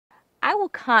I will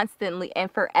constantly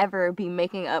and forever be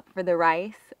making up for the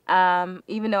rice.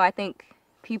 Even though I think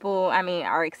people, I mean,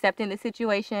 are accepting the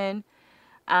situation,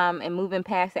 and moving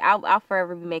past it, I'll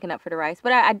forever be making up for the rice.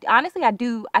 But I honestly,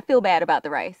 I feel bad about the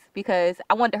rice because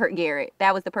I wanted to hurt Garrett.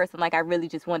 That was the person like I really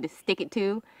just wanted to stick it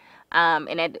to.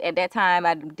 And at that time,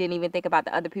 I didn't even think about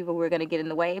the other people who were going to get in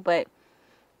the way. But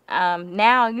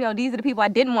now, these are the people I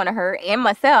didn't want to hurt and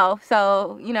myself.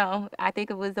 So, I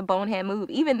think it was a bonehead move,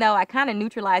 even though I kind of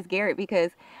neutralized Garrett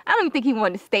because I don't even think he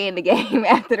wanted to stay in the game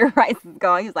after the rice was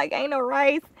gone. He was like, ain't no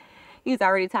rice. He was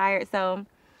already tired. So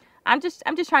I'm just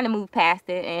trying to move past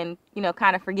it and,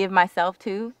 kind of forgive myself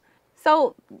too.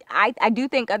 So I do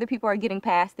think other people are getting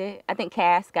past it. I think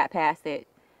Cass got past it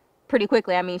pretty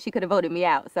quickly. I mean, she could have voted me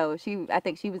out. So I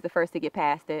think she was the first to get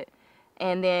past it.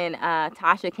 And then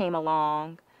Tasha came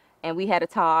along and we had a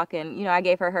talk, and, I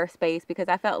gave her space because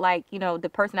I felt like,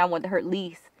 the person I wanted to hurt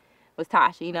least was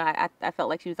Tasha. I felt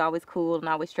like she was always cool and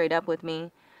always straight up with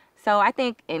me. So I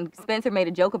think, and Spencer made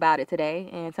a joke about it today,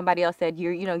 and somebody else said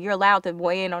you're allowed to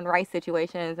weigh in on rice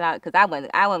situations, because I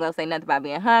wasn't gonna say nothing about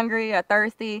being hungry or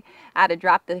thirsty. I'd have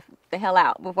dropped the hell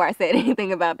out before I said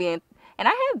anything about being, and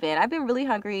I've been really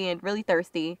hungry and really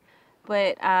thirsty,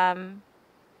 but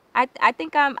I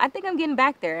think I'm getting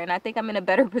back there, and I think I'm in a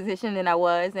better position than I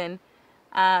was, and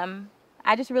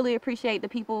I just really appreciate the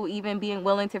people even being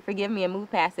willing to forgive me and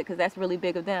move past it because that's really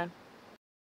big of them.